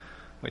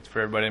Wait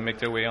for everybody to make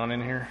their way on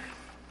in here.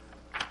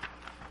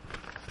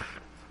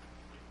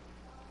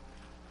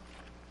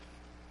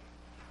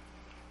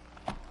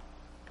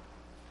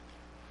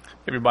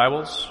 Have your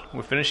Bibles.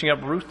 We're finishing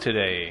up Ruth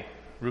today.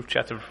 Ruth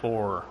chapter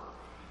 4.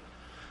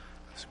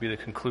 This will be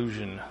the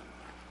conclusion.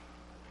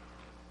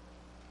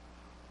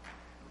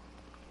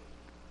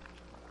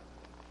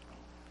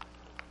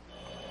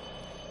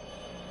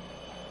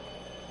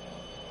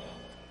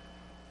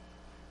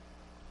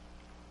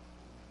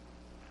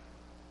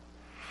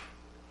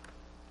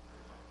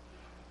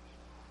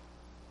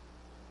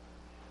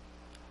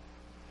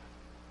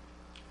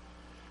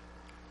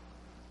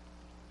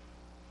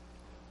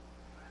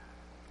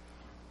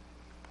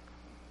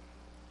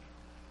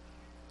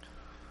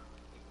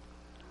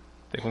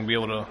 I think we'll be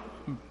able to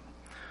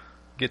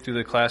get through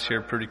the class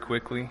here pretty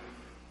quickly.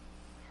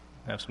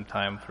 Have some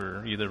time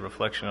for either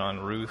reflection on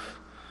Ruth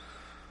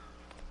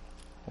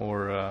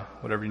or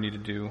whatever you need to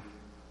do.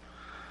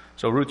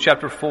 So Ruth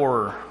chapter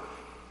 4,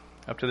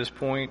 up to this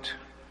point,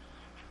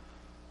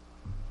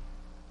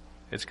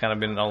 it's kind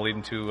of been all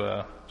leading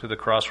to the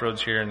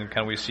crossroads here, and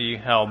kind of we see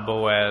how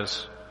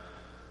Boaz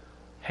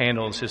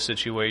handles his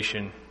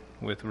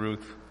with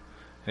Ruth,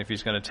 and if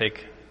he's going to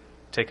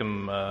take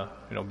him,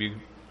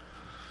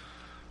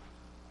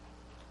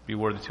 be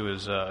worthy to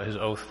his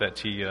oath that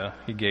he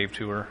gave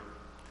to her.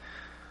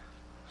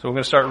 So we're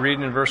going to start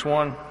reading in verse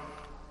 1.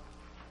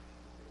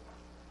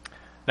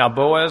 Now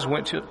Boaz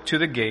went to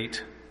the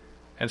gate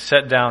and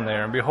sat down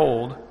there, and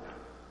behold,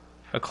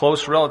 a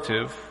close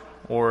relative,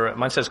 or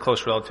mine says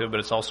close relative, but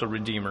it's also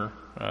redeemer,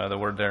 the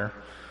word there.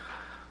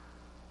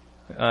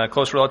 A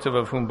close relative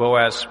of whom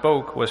Boaz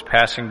spoke was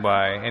passing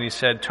by, and he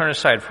said, "Turn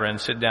aside, friend,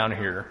 sit down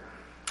here."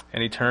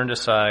 And he turned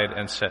aside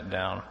and sat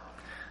down.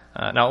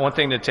 Now, one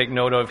thing to take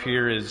note of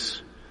here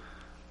is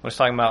when it's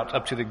talking about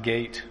up to the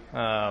gate.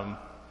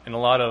 In a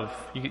lot of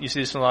you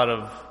see this in a lot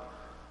of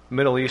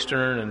Middle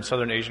Eastern and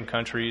Southern Asian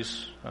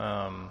countries.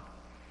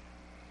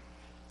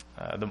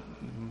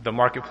 The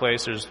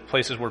marketplace, there's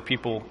places where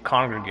people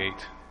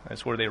congregate.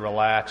 It's where they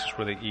relax. It's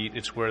where they eat.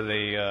 It's where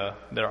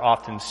they're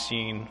often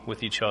seen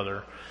with each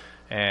other,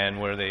 and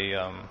where they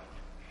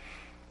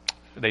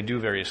do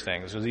various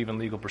things. There's even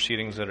legal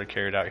proceedings that are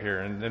carried out here,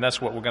 and that's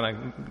what we're going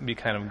to be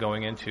kind of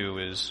going into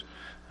is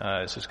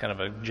it's just kind of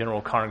a general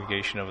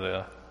congregation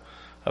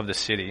of the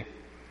city,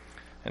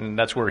 and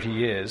that's where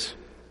he is.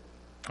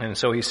 And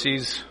so he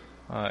sees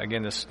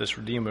again this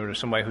redeemer,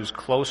 somebody who's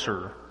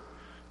closer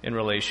in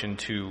relation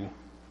to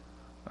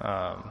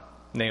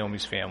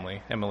Naomi's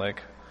family,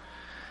 Elimelech,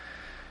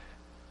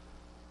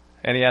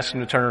 and he asks him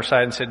to turn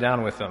aside and sit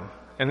down with them.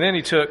 And then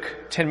he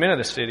took 10 men of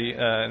the city,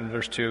 in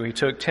verse 2, he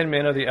took 10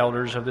 men of the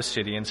elders of the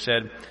city and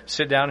said,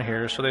 "Sit down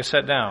here." So they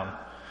sat down.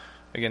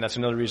 Again, that's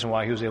another reason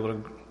why he was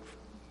able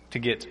to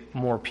get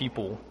more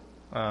people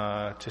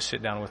to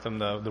sit down with them,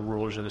 the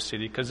rulers of the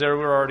city, because they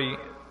were already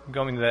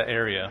going to that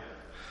area.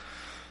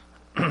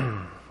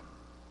 And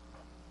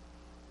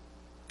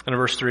in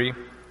verse 3,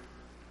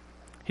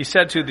 he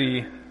said to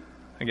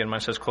again,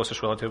 mine says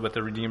closest relative, but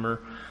the redeemer,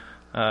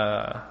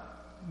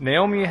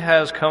 "Naomi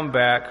has come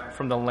back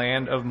from the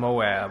land of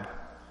Moab."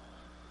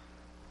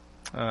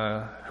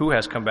 Who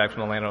has come back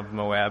from the land of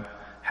Moab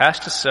has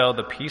to sell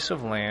the piece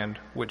of land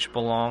which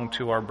belonged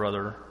to our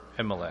brother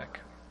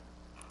Elimelech.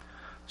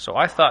 So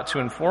I thought to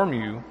inform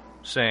you,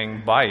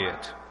 saying, "Buy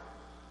it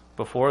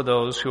before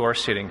those who are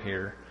sitting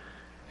here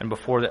and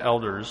before the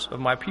elders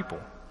of my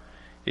people.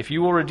 If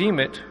you will redeem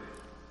it,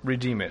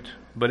 redeem it.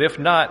 But if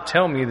not,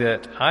 tell me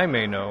that I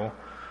may know,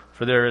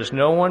 for there is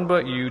no one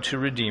but you to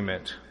redeem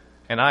it,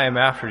 and I am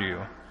after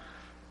you."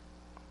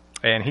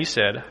 And he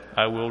said,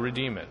 "I will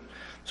redeem it."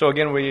 So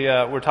again,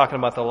 we're talking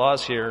about the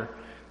laws here.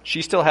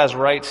 She still has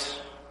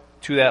rights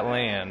to that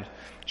land.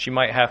 She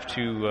might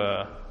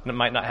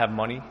not have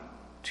money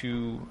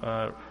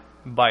to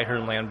buy her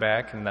land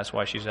back, and that's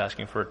why she's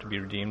asking for it to be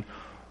redeemed.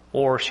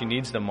 Or she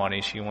needs the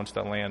money. She wants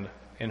that land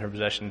in her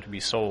possession to be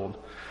sold.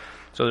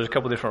 So there's a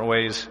couple different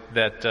ways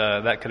that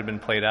could have been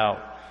played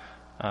out.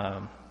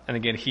 And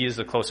again, he is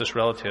the closest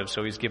relative,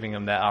 so he's giving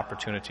him that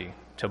opportunity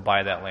to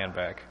buy that land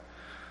back.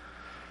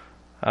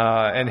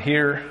 And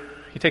here,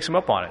 he takes him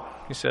up on it.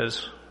 He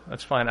says,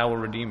 "That's fine, I will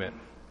redeem it."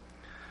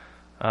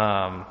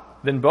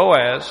 Then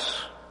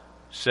Boaz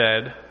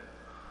said,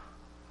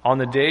 "On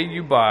the day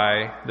you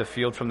buy the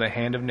field from the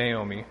hand of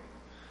Naomi,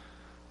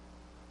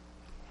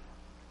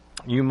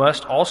 you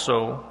must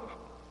also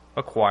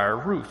acquire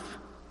Ruth,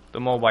 the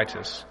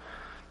Moabitess,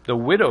 the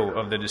widow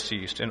of the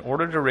deceased, in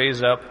order to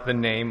raise up the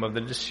name of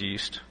the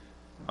deceased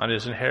on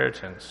his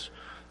inheritance."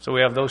 So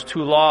we have those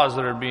two laws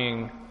that are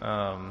being,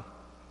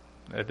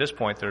 at this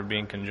point, they're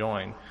being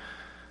conjoined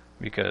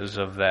because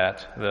of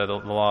that. The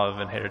law of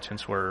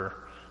inheritance where,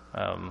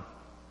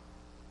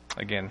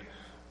 again,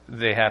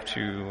 they have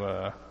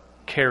to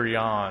carry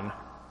on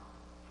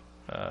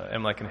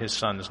Elimelech and his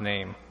son's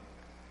name.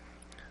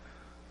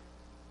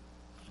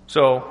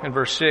 So in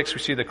verse 6, we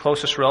see the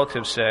closest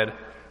relative said,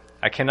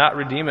 "I cannot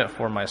redeem it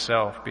for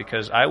myself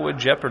because I would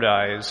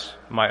jeopardize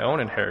my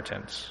own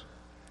inheritance.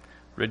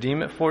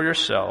 Redeem it for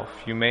yourself.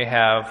 You may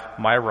have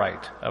my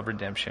right of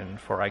redemption,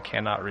 for I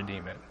cannot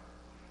redeem it.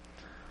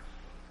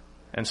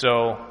 And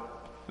so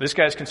this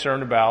guy's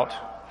concerned about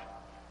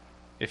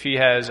if he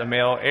has a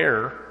male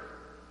heir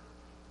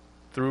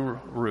through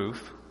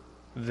Ruth,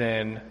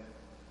 then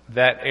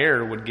that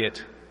heir would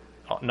get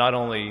not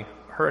only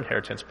her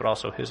inheritance, but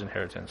also his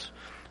inheritance.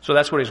 So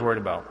that's what he's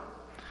worried about.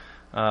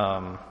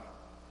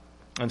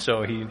 And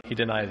so he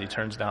denies, he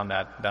turns down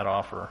that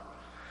offer,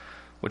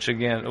 which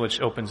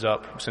opens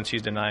up, since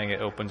he's denying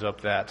it, opens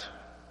up that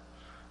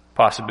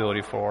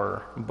possibility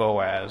for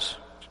Boaz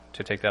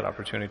to take that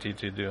opportunity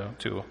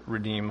to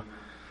redeem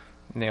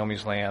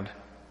Naomi's land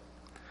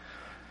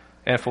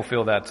and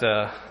fulfill that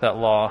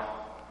law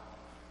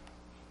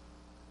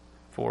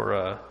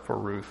for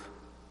Ruth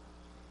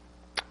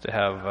to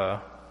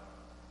have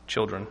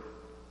children.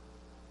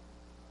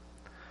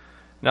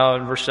 Now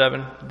in verse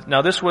 7,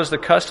 now this was the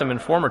custom in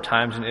former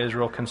times in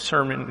Israel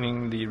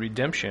concerning the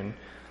redemption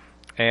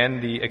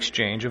and the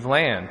exchange of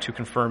land to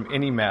confirm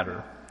any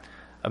matter.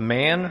 A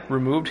man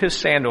removed his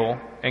sandal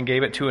and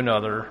gave it to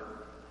another,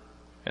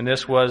 and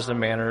this was the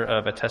manner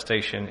of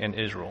attestation in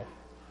Israel.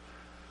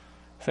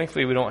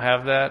 Thankfully, we don't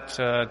have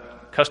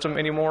that custom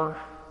anymore.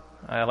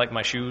 I like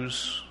my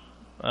shoes.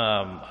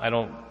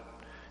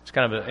 It's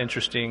kind of an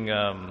interesting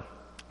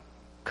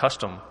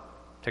custom.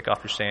 Take off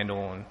your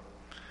sandal and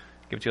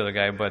give it to the other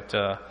guy. But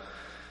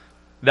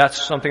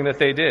that's something that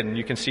they did. And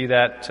you can see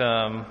that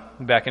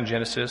back in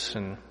Genesis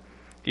and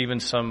even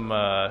some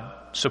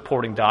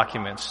supporting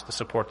documents to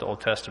support the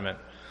Old Testament.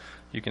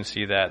 You can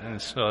see that. And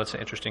so that's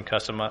an interesting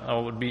custom. I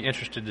would be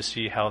interested to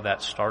see how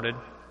that started.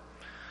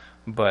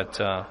 But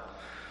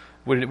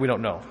we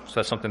don't know. So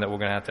that's something that we're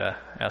going to have to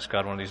ask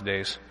God one of these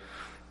days.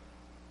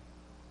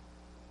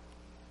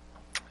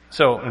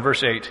 So in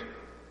verse 8,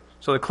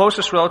 so the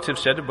closest relative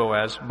said to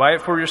Boaz, buy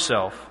it for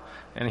yourself.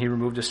 And he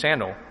removed his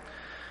sandal.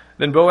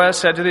 Then Boaz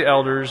said to the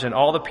elders and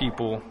all the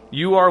people,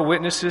 you are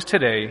witnesses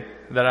today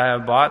that I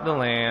have bought the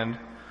land,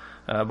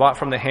 bought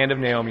from the hand of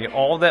Naomi,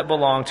 all that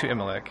belonged to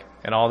Elimelech,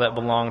 and all that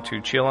belonged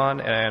to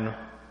Chilion and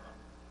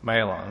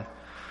Mahlon.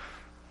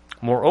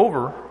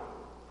 Moreover,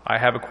 I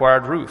have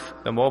acquired Ruth,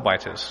 the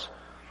Moabitess,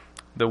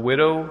 the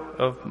widow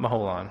of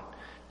Mahlon,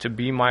 to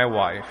be my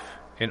wife,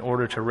 in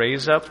order to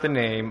raise up the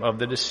name of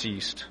the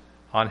deceased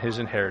on his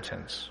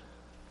inheritance,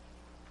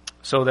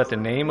 so that the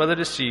name of the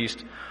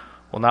deceased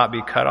will not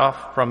be cut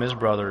off from his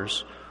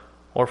brothers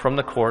or from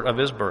the court of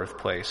his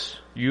birthplace.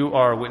 You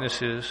are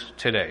witnesses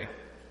today.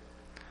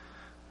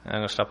 I'm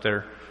going to stop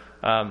there.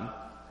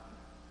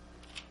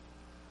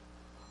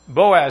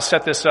 Boaz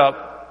set this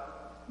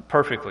up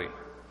perfectly.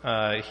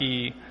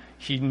 He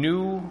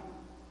knew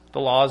the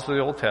laws of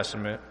the Old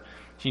Testament.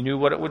 He knew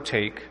what it would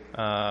take.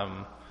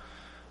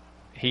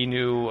 He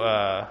knew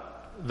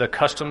the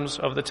customs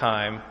of the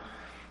time.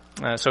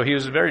 So he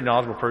was a very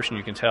knowledgeable person,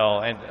 you can tell,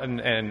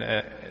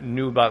 and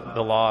knew about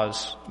the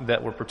laws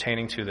that were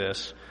pertaining to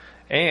this,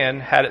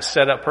 and had it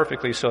set up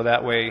perfectly so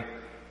that way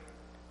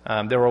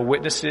there were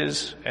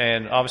witnesses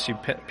and obviously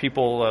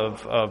people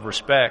of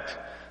respect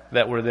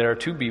that were there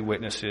to be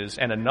witnesses,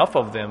 and enough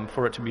of them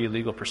for it to be a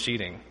legal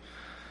proceeding.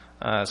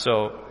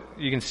 So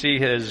you can see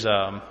his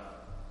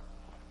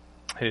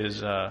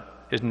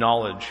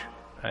knowledge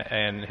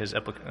and his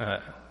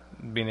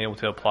being able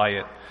to apply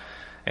it.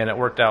 And it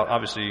worked out,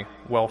 obviously,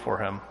 well for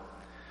him.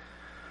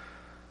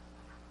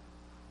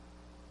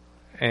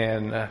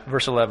 And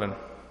verse 11.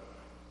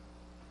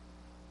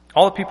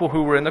 All the people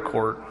who were in the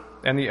court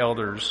and the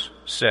elders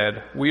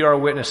said, we are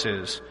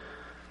witnesses.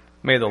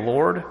 May the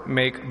Lord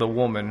make the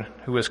woman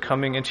who is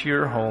coming into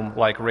your home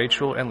like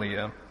Rachel and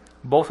Leah,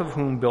 both of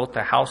whom built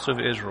the house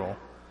of Israel.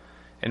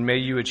 And may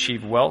you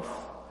achieve wealth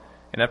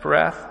in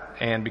Ephrath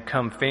and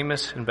become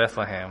famous in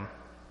Bethlehem.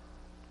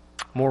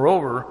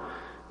 Moreover,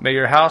 may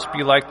your house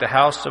be like the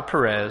house of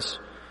Perez,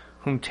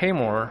 whom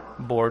Tamar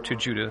bore to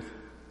Judah,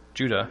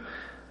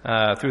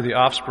 through the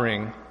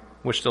offspring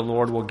which the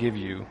Lord will give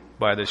you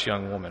by this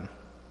young woman.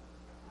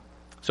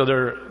 So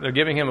they're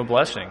giving him a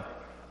blessing,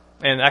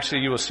 and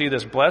actually you will see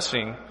this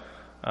blessing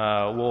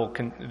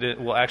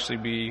will actually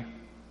be,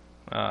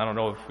 I don't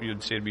know if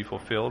you'd say it'd be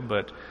fulfilled,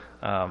 but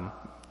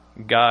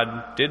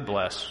God did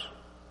bless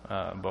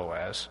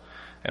Boaz,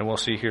 and we'll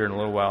see here in a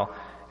little while.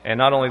 And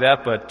not only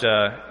that, but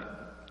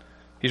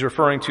he's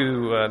referring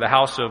to the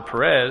house of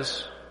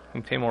Perez,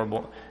 whom Tamar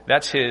bore.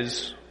 That's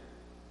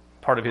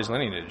part of his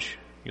lineage.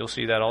 You'll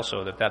see that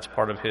also, that's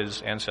part of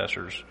his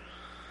ancestors.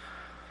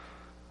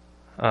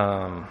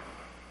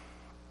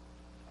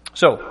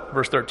 So,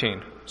 verse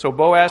 13. So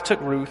Boaz took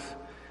Ruth,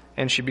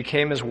 and she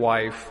became his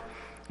wife,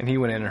 and he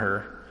went in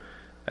her.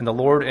 And the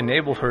Lord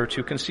enabled her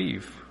to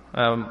conceive.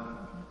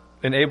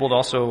 Enabled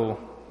also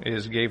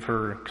gave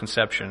her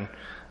conception,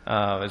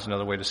 is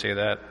another way to say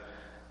that.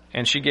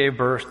 And she gave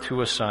birth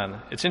to a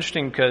son. It's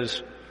interesting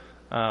because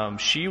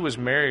she was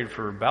married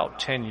for about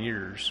 10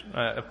 years.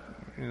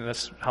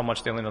 That's how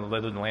much they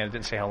lived in the land. It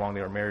didn't say how long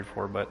they were married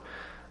for, but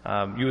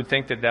you would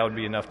think that would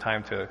be enough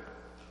time to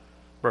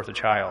birth a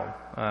child.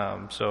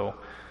 So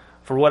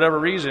for whatever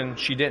reason,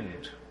 she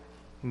didn't.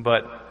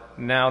 But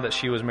now that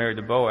she was married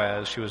to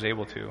Boaz, she was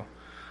able to.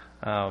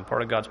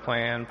 Part of God's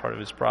plan, part of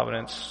his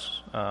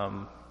providence.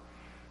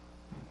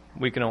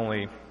 We can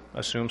only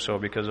assume so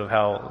because of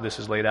how this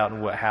is laid out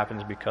and what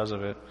happens because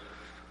of it.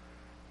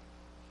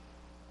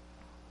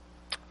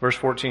 Verse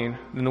 14,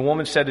 Then the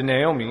women said to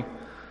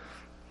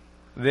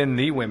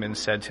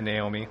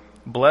Naomi,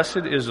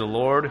 Blessed is the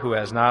Lord who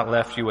has not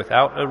left you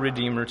without a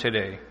redeemer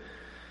today,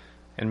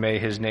 and may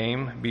his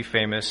name be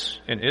famous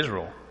in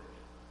Israel.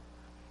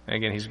 And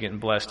again, he's getting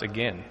blessed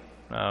again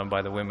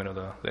by the women of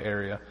the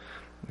area,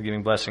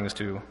 giving blessings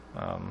to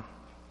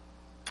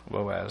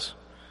Boaz.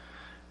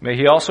 May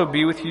he also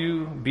be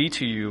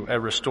to you a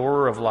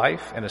restorer of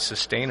life and a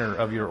sustainer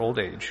of your old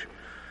age.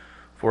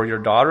 For your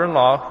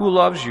daughter-in-law, who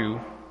loves you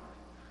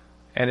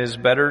and is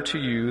better to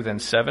you than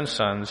 7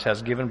 sons,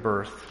 has given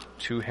birth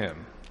to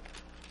him.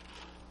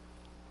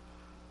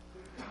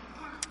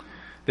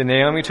 Then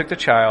Naomi took the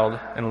child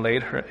and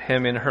laid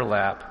him in her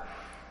lap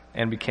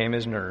and became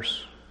his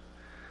nurse.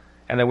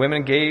 And the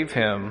women gave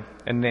him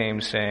a name,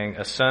 saying,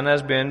 A son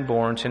has been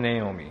born to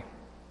Naomi.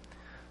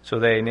 So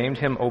they named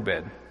him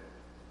Obed.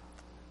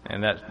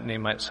 And that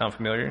name might sound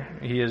familiar.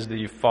 He is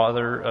the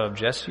father of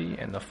Jesse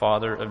and the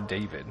father of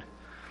David.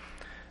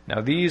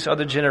 Now these are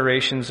the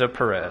generations of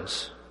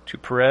Perez. To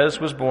Perez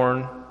was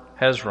born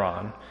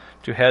Hezron.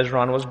 To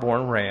Hezron was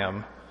born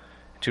Ram.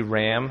 To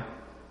Ram,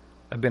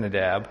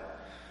 Abinadab.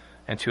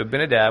 And to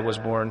Abinadab was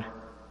born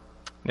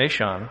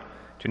Nahshon.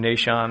 To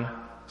Nahshon,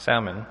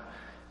 Salmon.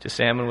 To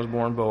Salmon was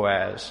born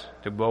Boaz.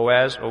 To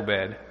Boaz,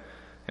 Obed.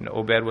 And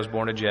Obed was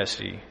born to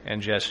Jesse.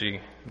 And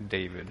Jesse,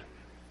 David.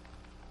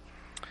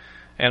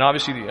 And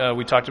obviously,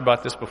 we talked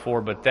about this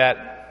before, but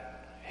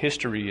that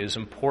history is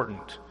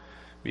important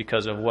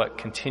because of what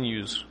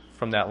continues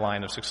from that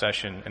line of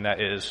succession, and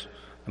that is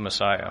the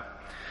Messiah.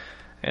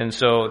 And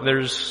so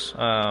there's,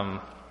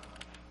 and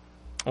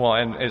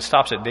it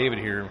stops at David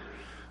here,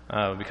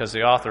 because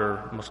the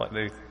author, most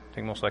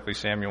likely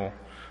Samuel,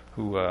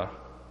 who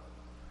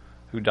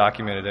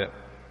documented it.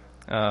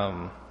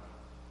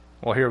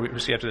 Here we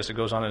see after this it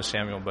goes on in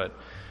Samuel, but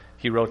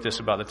he wrote this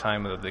about the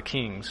time of the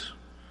kings.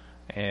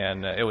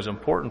 And it was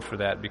important for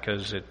that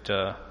because it,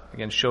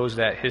 again, shows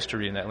that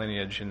history and that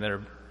lineage. And the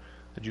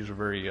Jews were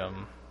very,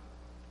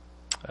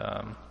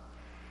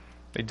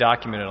 they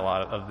documented a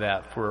lot of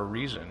that for a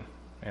reason.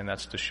 And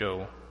that's to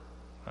show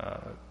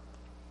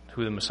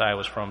who the Messiah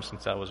was from,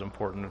 since that was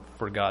important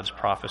for God's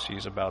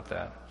prophecies about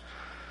that.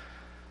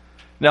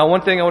 Now,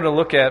 one thing I want to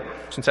look at,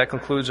 since that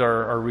concludes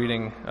our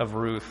reading of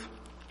Ruth,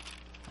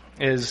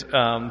 is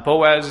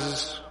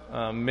Boaz's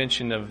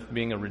mention of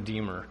being a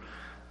redeemer.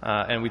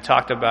 And we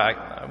talked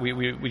about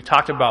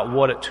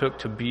what it took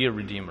to be a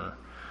redeemer.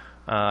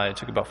 It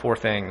took about 4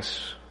 things,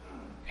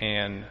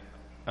 and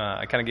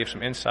I kind of gave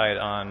some insight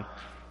on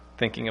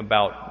thinking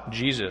about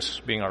Jesus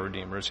being our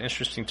redeemer. It's an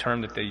interesting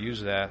term that they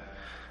use that,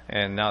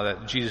 and now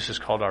that Jesus is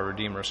called our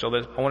redeemer. So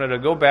I wanted to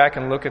go back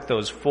and look at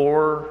those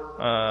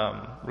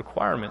 4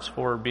 requirements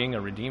for being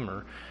a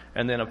redeemer,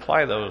 and then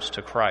apply those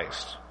to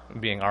Christ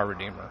being our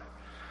redeemer.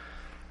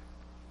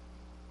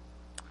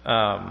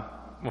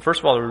 Well,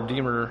 first of all, the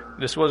Redeemer,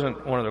 this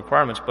wasn't one of the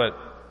requirements, but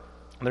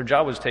their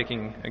job was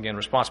taking, again,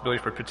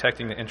 responsibility for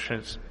protecting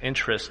the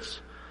interests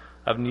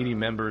of needy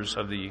members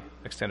of the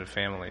extended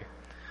family.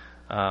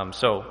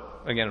 So,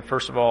 again,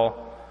 first of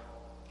all,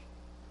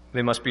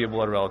 they must be a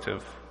blood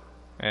relative.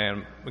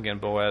 And, again,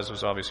 Boaz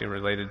was obviously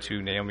related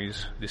to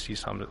Naomi's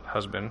deceased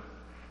husband,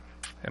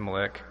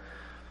 Elimelech.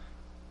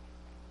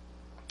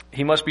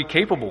 He must be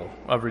capable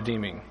of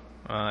redeeming.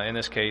 In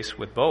this case,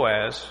 with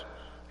Boaz,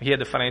 he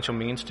had the financial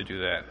means to do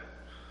that.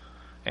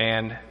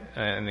 And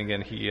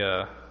again, he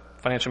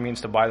financial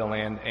means to buy the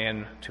land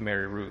and to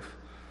marry Ruth.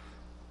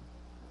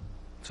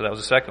 So that was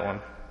the second one.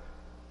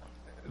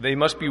 They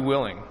must be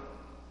willing.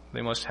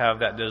 They must have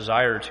that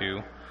desire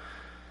to.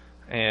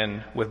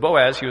 And with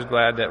Boaz, he was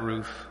glad that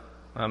Ruth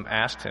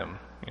asked him.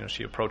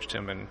 She approached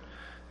him and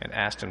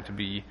asked him to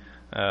be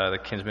the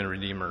kinsman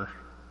redeemer.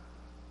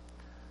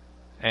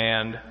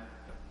 And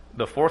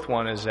the fourth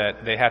one is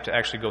that they have to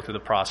actually go through the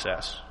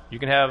process. You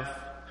can have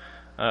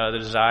the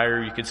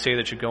desire, you could say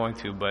that you're going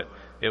to, but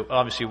it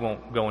obviously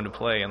won't go into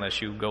play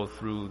unless you go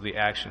through the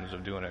actions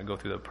of doing it, go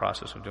through the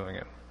process of doing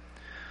it.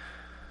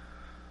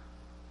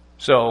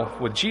 So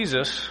with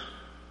Jesus,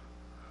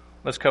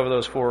 let's cover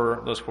those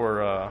four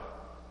kind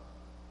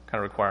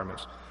of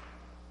requirements.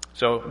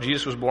 So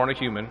Jesus was born a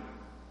human;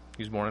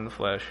 he was born in the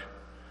flesh,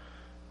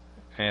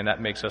 and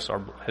that makes us our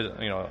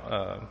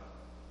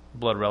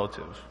blood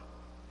relative.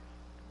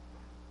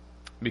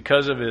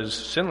 Because of his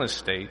sinless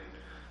state,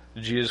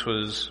 Jesus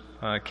was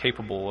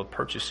capable of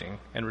purchasing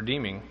and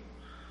redeeming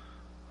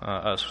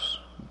us,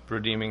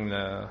 redeeming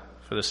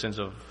for the sins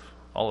of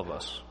all of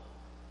us.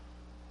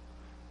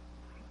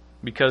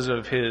 Because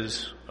of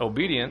his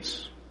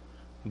obedience,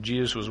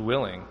 Jesus was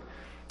willing.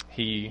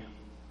 He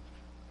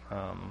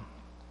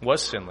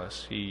was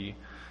sinless. He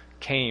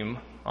came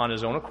on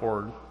his own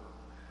accord,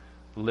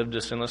 lived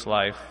a sinless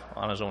life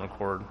on his own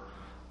accord,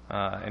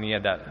 and he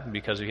had that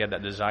because he had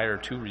that desire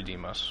to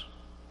redeem us.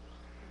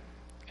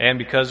 And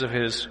because of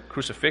his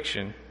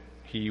crucifixion,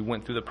 he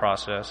went through the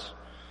process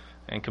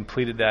and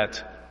completed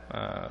that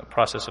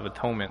process of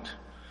atonement,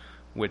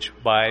 which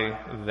by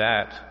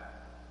that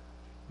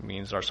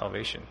means our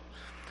salvation.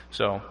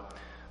 So,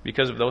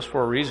 because of those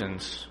four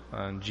reasons,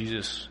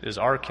 Jesus is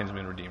our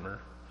kinsman redeemer.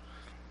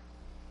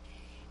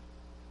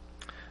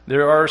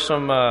 There are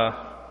some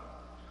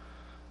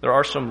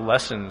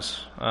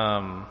lessons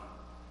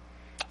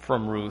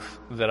from Ruth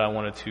that I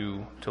wanted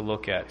to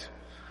look at,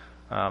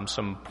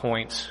 some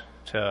points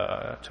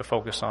to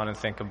focus on and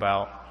think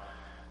about,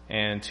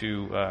 and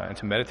to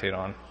meditate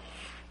on.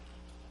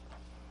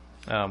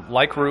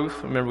 Like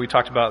Ruth, remember we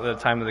talked about the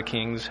time of the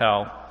kings,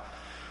 how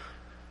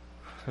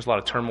there's a lot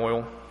of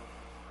turmoil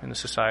in the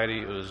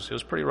society. It was a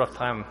pretty rough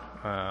time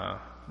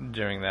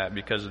during that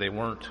because they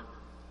weren't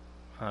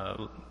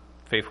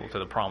faithful to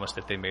the promise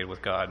that they made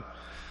with God.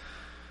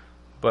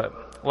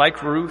 But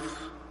like Ruth,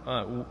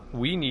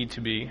 we need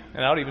to be,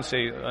 and I would even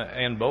say,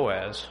 and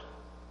Boaz,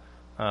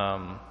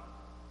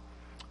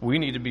 we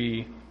need to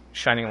be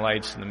shining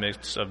lights in the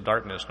midst of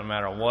darkness, no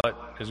matter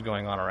what is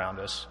going on around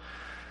us.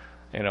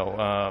 You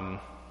know,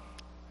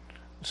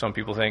 some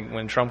people think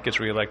when Trump gets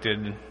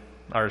reelected,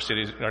 our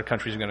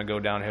country's going to go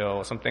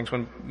downhill. Some things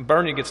when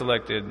Bernie gets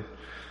elected,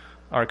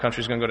 our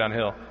country's going to go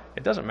downhill.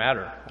 It doesn't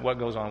matter what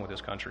goes on with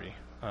this country.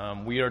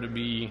 We are to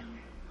be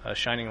a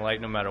shining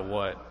light no matter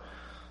what,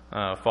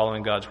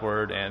 following God's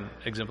word and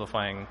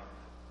exemplifying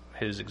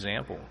his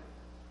example.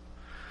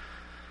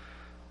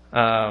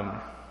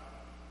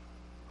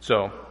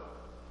 So,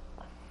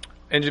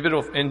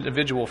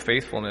 individual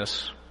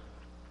faithfulness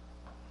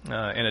in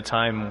a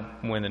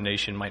time when the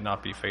nation might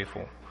not be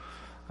faithful.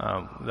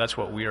 That's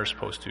what we are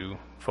supposed to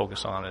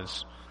focus on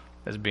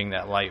as being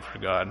that light for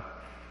God,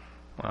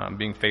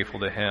 being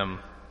faithful to him,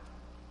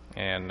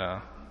 and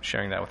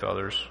sharing that with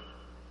others.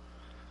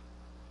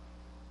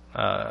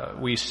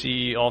 We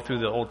see all through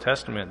the Old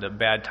Testament that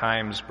bad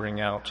times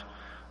bring out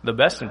the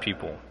best in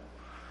people.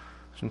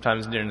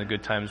 Sometimes during the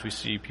good times we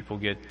see people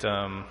get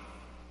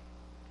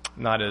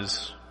not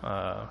as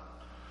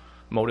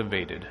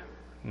motivated,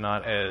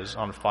 not as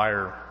on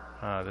fire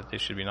that they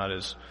should be, not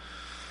as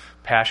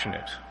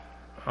passionate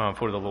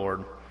for the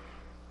Lord.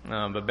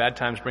 But bad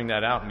times bring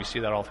that out, and we see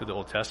that all through the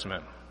Old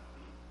Testament.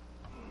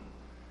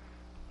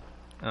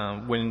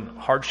 When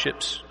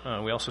hardships,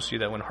 we also see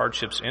that when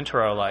hardships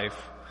enter our life,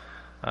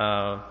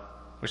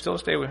 we still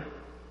stay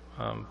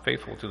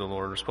faithful to the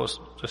Lord. We're supposed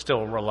to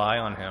still rely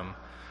on him.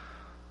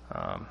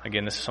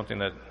 Again, this is something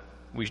that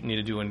we need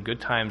to do in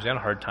good times and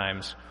hard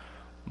times,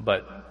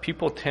 but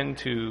people tend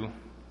to,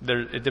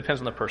 it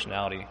depends on the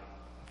personality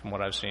from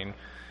what I've seen.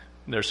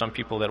 There's some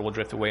people that will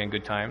drift away in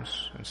good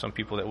times and some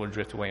people that will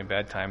drift away in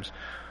bad times.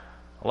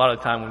 A lot of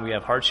the time when we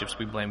have hardships,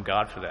 we blame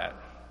God for that.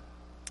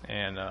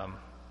 And I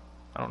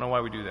don't know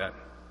why we do that,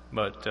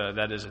 but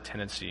that is a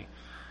tendency.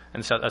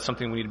 And so that's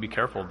something we need to be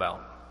careful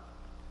about.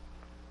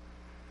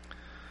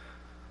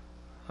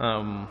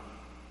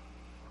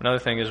 Another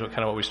thing is kind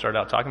of what we started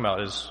out talking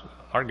about is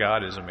our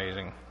God is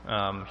amazing.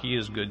 He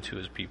is good to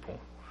his people.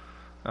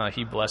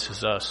 He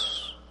blesses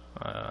us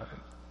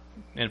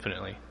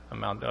infinitely.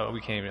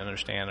 We can't even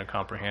understand or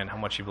comprehend how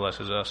much he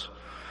blesses us.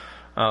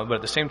 But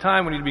at the same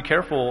time, we need to be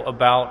careful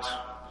about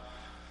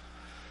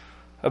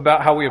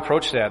how we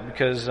approach that,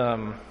 because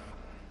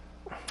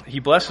he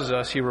blesses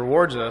us, he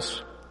rewards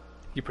us,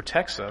 he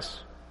protects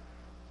us,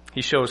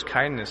 he shows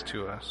kindness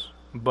to us.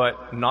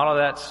 But not all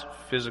that's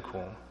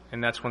physical,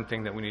 and that's one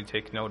thing that we need to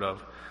take note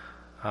of.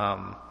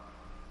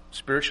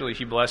 Spiritually,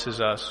 he blesses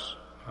us,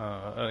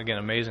 again,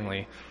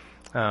 amazingly,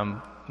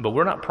 but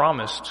we're not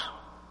promised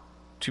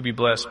to be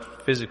blessed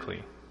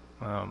physically.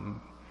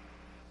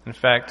 In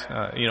fact,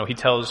 he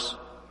tells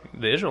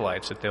the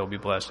Israelites that they'll be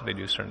blessed if they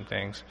do certain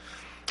things.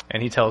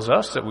 And he tells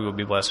us that we will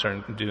be blessed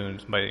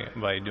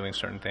by doing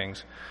certain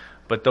things.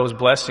 But those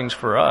blessings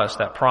for us,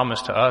 that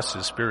promise to us,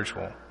 is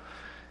spiritual.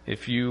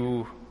 If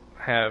you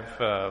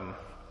have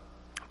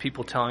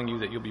people telling you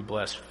that you'll be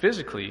blessed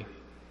physically,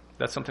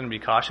 that's something to be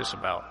cautious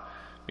about.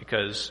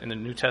 Because in the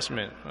New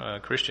Testament,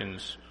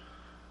 Christians,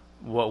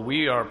 what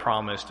we are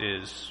promised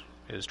is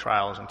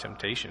trials and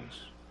temptations.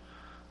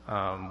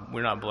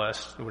 We're not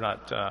blessed. We're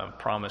not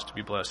promised to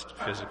be blessed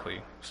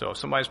physically. So if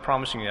somebody's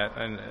promising you that,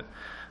 and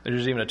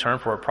there's even a term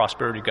for it,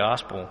 prosperity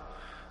gospel,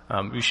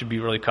 you should be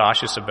really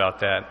cautious about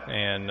that,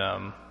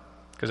 and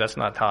because that's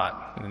not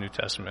taught in the New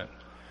Testament.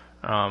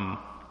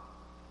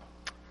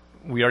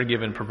 We are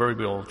given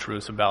proverbial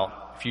truths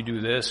about if you do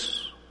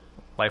this,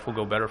 life will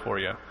go better for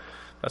you.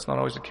 That's not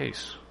always the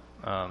case.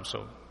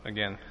 So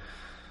again,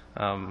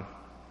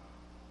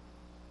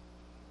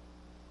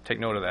 take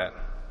note of that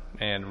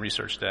and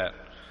research that.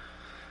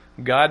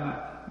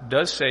 God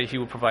does say he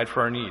will provide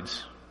for our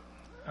needs,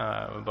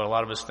 but a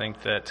lot of us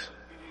think that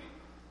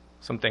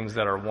some things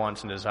that are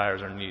wants and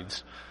desires are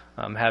needs.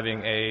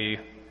 Having a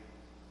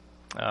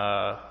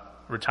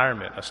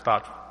retirement, a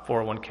stock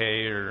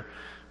 401k or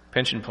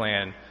pension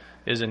plan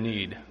is a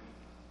need.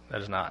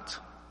 That is not.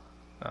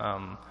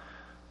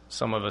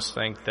 Some of us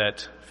think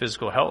that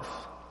physical health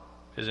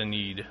is a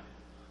need.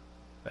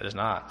 That is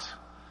not.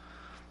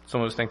 Some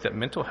of us think that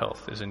mental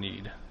health is a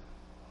need.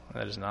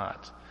 That is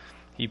not.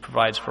 He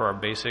provides for our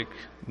basic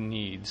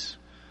needs.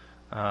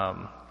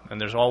 And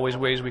there's always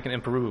ways we can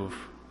improve.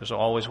 There's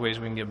always ways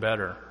we can get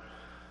better.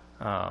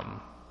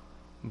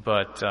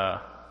 But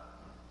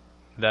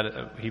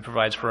that He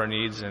provides for our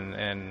needs,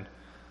 and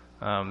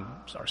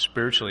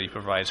spiritually He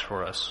provides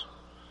for us.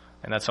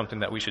 And that's something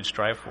that we should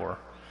strive for,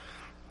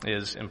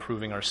 is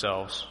improving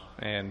ourselves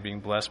and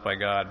being blessed by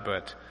God.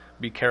 But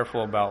be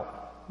careful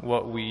about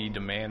what we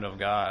demand of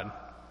God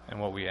and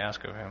what we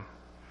ask of Him.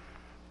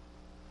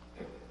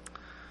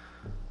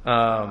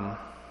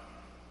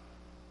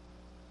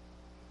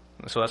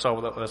 So that's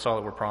all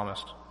that we're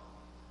promised.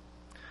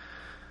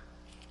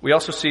 We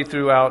also see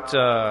throughout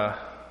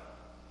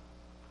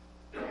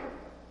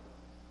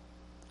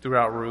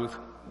Ruth,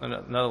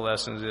 another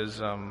lesson is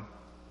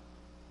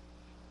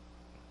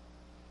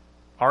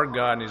our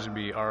God needs to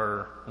be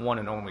our one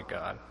and only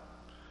God.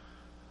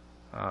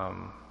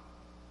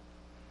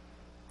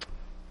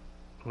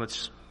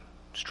 Let's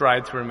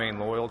strive to remain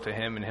loyal to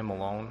Him and Him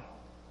alone,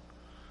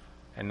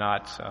 and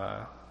not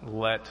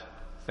let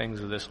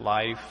things of this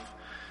life,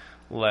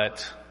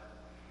 let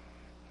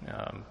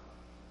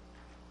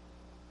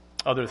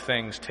other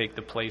things take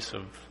the place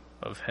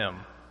of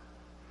Him.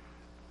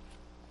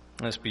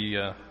 Let's be,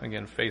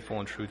 again, faithful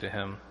and true to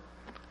Him.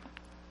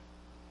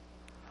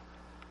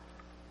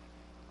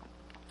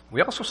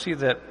 We also see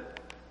that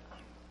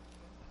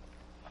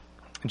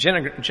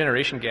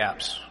generation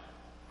gaps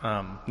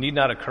need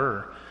not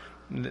occur.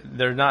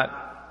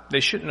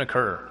 They shouldn't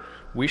occur.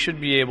 We should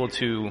be able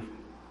to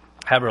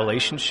have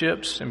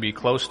relationships and be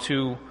close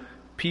to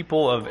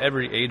people of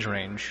every age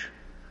range,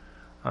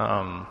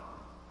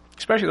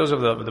 especially those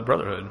of the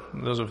brotherhood,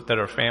 that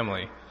are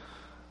family.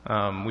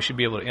 We should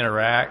be able to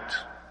interact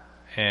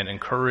and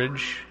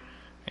encourage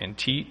and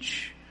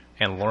teach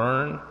and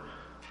learn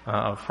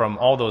from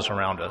all those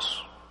around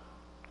us.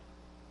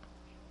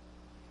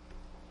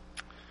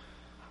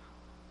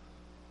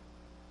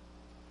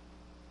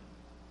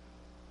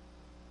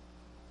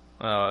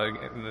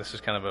 This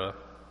is kind of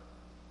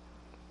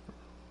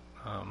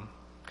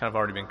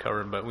already been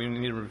covered, but we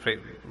need to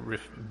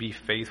be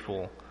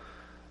faithful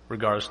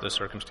regardless of the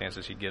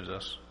circumstances He gives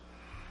us.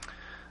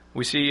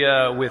 We see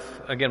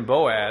with, again,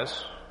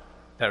 Boaz,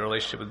 that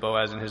relationship with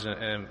Boaz and his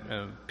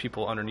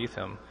people underneath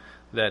him,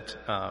 that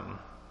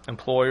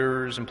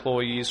employers,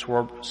 employees,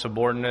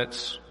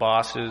 subordinates,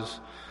 bosses,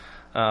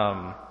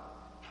 that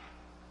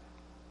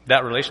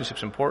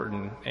relationship's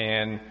important.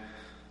 And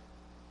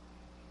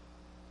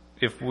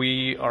if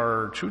we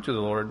are true to the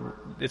Lord,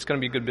 it's going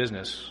to be good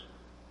business,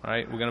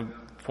 right? We're going to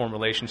form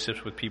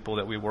relationships with people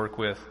that we work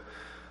with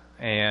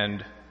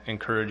and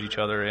encourage each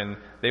other, and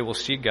they will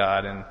see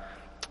God,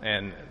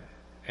 and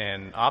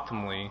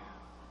optimally,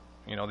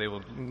 they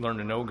will learn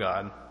to know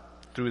God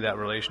through that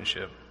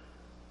relationship.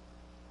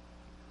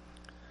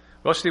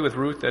 We also see with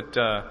Ruth that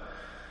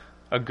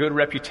a good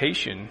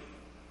reputation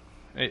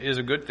is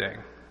a good thing.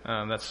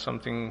 That's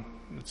something.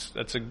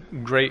 That's a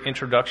great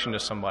introduction to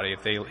somebody.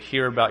 If they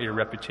hear about your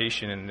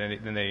reputation and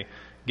then they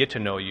get to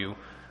know you,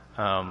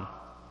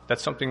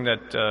 that's something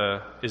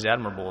that is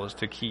admirable, is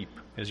to keep,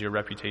 is your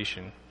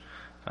reputation,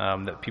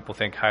 that people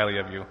think highly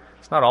of you.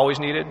 It's not always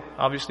needed,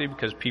 obviously,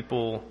 because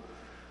people,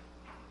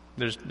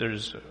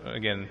 there's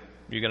again,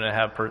 you're going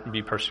to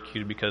be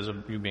persecuted because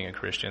of you being a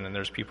Christian, and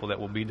there's people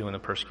that will be doing the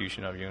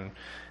persecution of you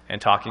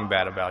and talking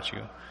bad about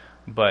you.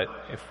 But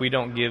if we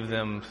don't give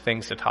them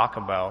things to talk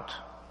about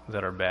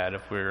that are bad,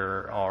 if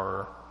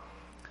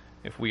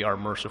we are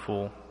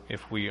merciful,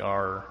 if we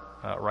are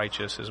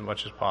righteous as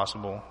much as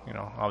possible,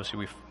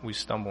 obviously we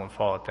stumble and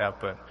fall at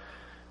that, but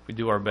if we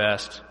do our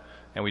best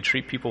and we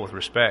treat people with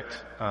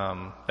respect,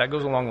 that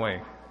goes a long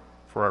way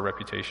for our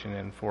reputation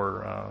and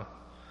for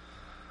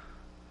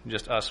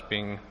just us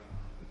being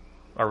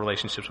our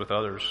relationships with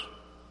others.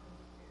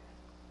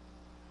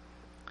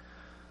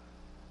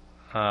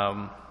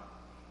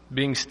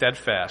 Being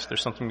steadfast.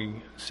 There's something to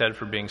be said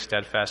for being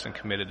steadfast and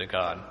committed to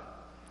God.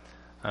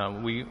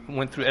 As we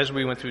went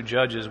through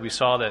Judges, we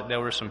saw that there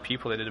were some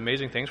people that did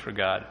amazing things for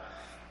God,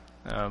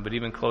 but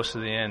even close to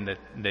the end, that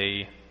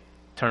they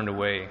turned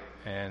away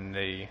and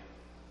they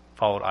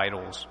followed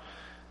idols,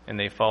 and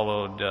they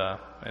followed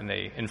and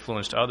they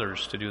influenced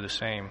others to do the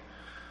same,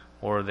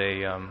 or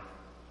they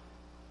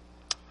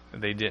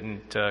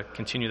didn't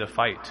continue the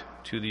fight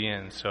to the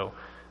end. So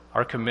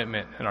our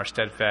commitment and our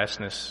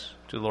steadfastness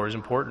to the Lord is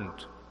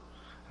important.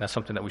 That's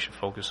something that we should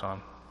focus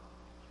on.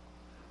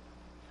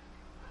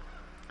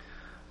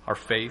 Our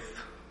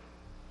faith,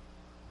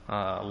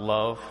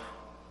 love,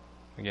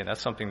 again,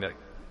 that's something that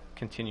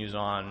continues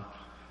on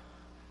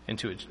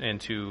into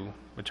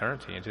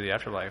eternity, into the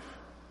afterlife,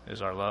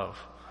 is our love.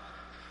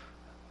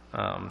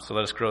 So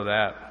let us grow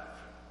that.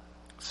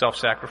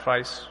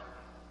 Self-sacrifice.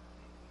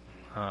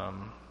 I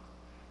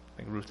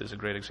think Ruth is a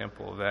great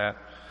example of that.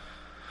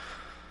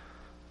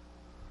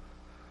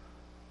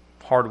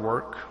 Hard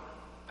work.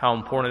 How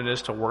important it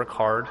is to work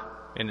hard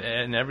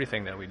in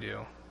everything that we do.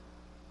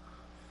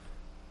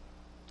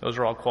 Those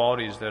are all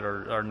qualities that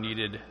are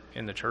needed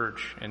in the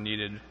church and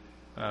needed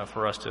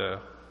for us to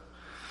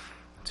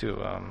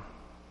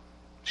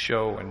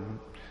show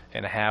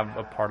and have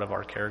a part of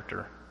our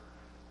character.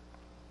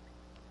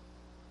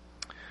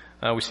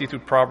 We see through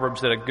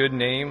Proverbs that a good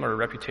name or a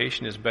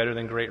reputation is better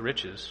than great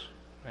riches.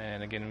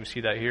 And again, we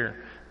see that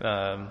here.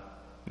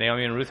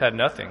 Naomi and Ruth had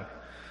nothing,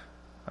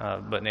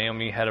 but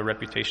Naomi had a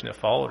reputation that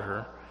followed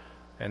her,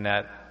 and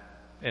that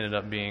ended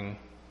up being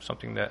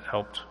something that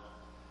helped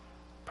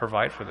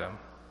provide for them.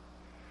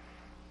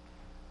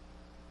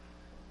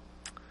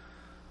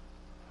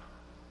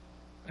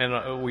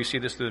 And we see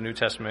this through the New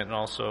Testament and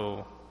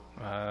also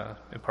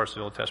in parts of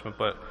the Old Testament,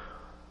 but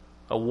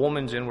a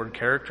woman's inward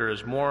character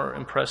is more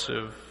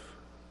impressive,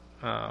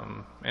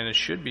 and it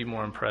should be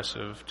more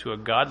impressive to a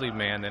godly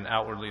man than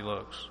outwardly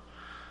looks,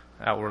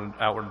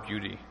 outward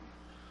beauty.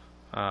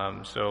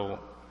 So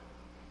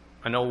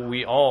I know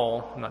we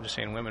all, I'm not just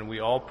saying women, we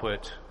all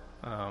put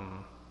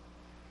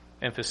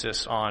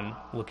emphasis on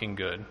looking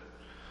good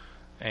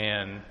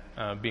and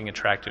being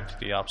attractive to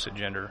the opposite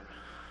gender,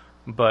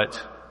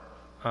 but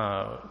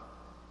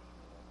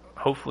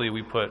hopefully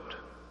we put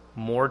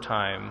more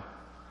time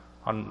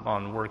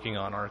on working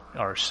on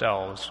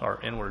ourselves,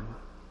 our inward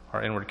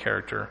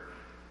character.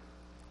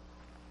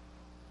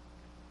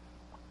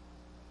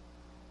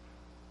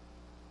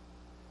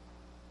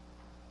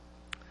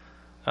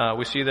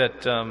 We see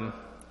that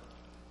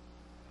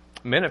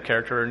men of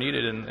character are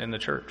needed in the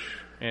church,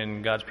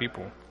 in God's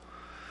people.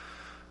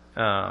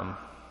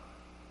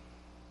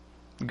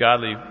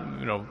 Godly,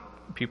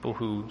 people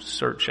who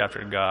search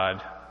after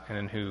God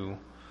and who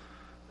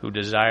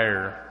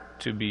desire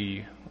to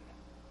be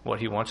what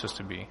He wants us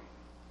to be,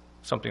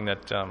 something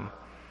that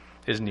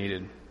is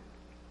needed.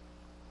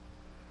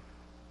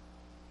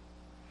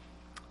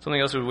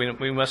 Something else is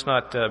we must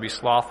not be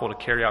slothful to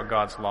carry out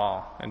God's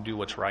law and do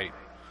what's right.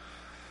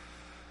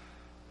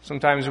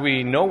 Sometimes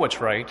we know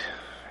what's right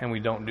and we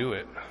don't do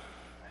it.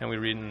 And we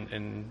read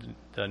in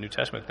the New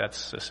Testament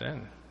that's a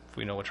sin, if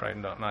we know what's right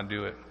and not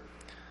do it.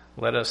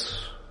 Let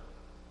us,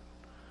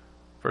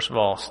 first of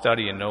all,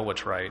 study and know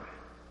what's right.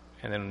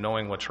 And then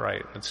knowing what's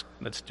right,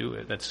 let's do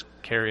it. Let's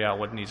carry out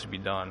what needs to be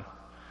done.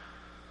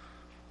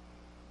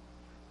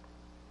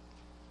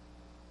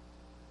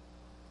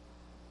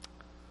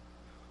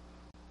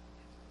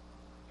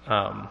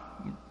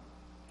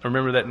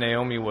 Remember that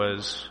Naomi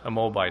was a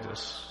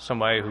Moabitess,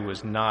 somebody who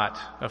was not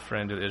a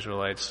friend of the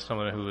Israelites,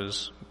 someone who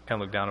was kind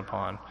of looked down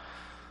upon.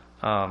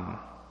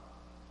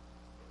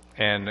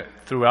 And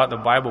throughout the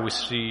Bible, we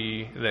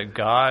see that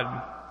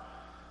God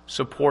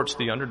supports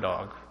the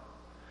underdog.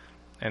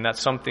 And that's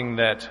something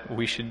that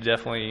we should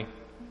definitely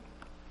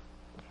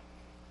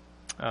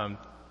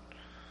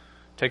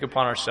take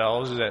upon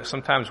ourselves, is that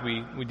sometimes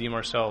we deem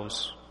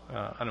ourselves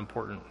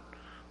unimportant,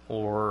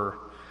 or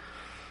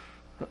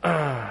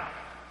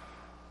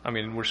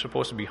we're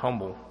supposed to be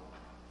humble,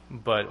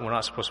 but we're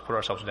not supposed to put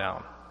ourselves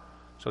down.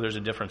 So there's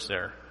a difference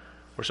there.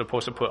 We're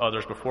supposed to put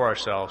others before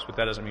ourselves, but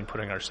that doesn't mean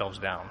putting ourselves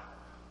down,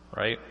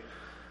 right?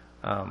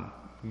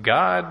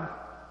 God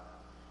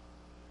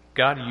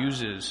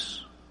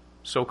uses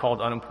so-called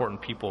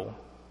unimportant people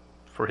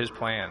for His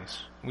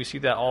plans. We see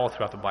that all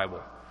throughout the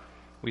Bible.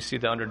 We see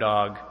the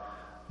underdog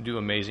do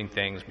amazing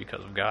things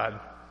because of God.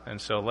 And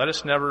so let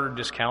us never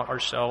discount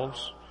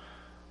ourselves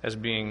as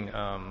being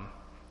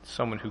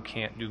someone who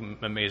can't do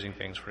amazing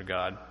things for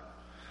God.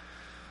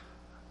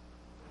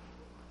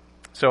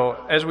 So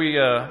as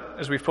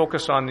we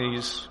focus on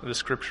the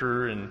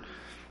Scripture and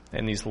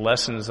these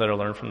lessons that are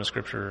learned from the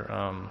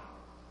Scripture,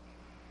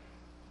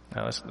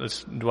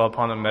 let's dwell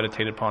upon them,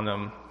 meditate upon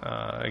them.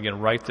 Again,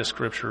 write the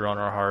Scripture on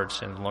our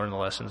hearts and learn the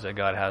lessons that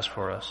God has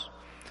for us.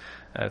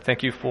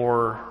 Thank you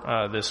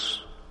for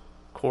this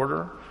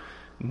quarter.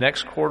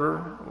 Next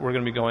quarter, we're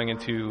going to be going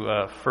into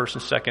 1st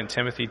and 2nd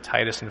Timothy,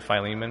 Titus, and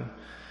Philemon.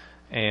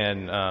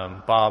 And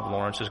Bob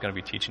Lawrence is going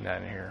to be teaching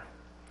that in here.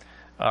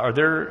 Are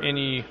there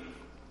any,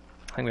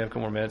 I think we have a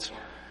couple more minutes,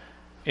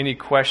 any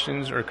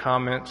questions or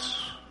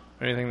comments,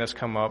 or anything that's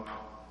come up?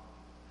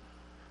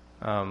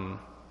 I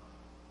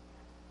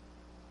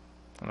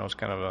know it's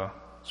kind of a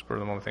spur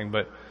of the moment thing,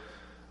 but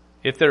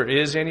if there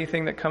is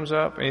anything that comes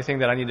up, anything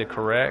that I need to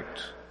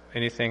correct,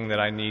 anything that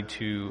I need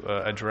to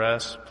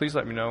address, please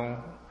let me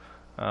know.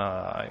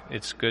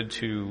 It's good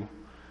to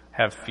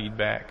have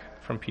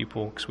feedback from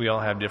people, because we all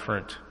have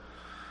different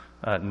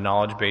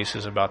knowledge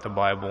bases about the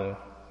Bible.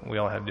 We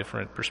all have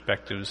different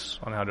perspectives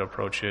on how to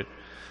approach it.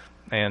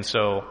 And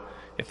so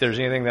if there's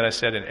anything that I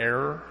said in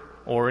error,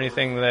 or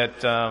anything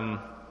that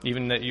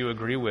even that you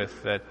agree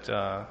with that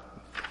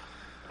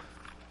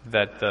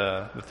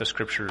the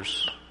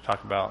Scriptures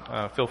talk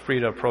about, feel free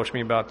to approach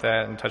me about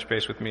that and touch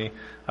base with me.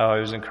 I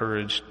was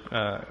encouraged,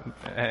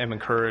 am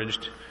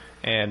encouraged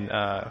and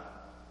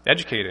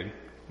educated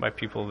by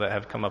people that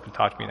have come up and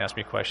talked to me and asked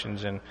me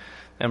questions and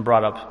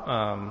brought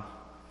up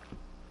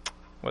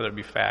whether it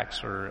be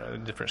facts or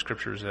different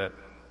Scriptures that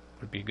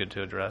would be good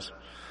to address.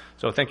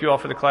 So thank you all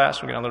for the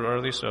class. We're getting a little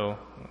early, so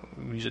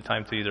we use the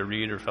time to either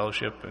read or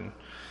fellowship,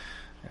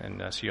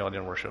 and see you all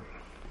in worship.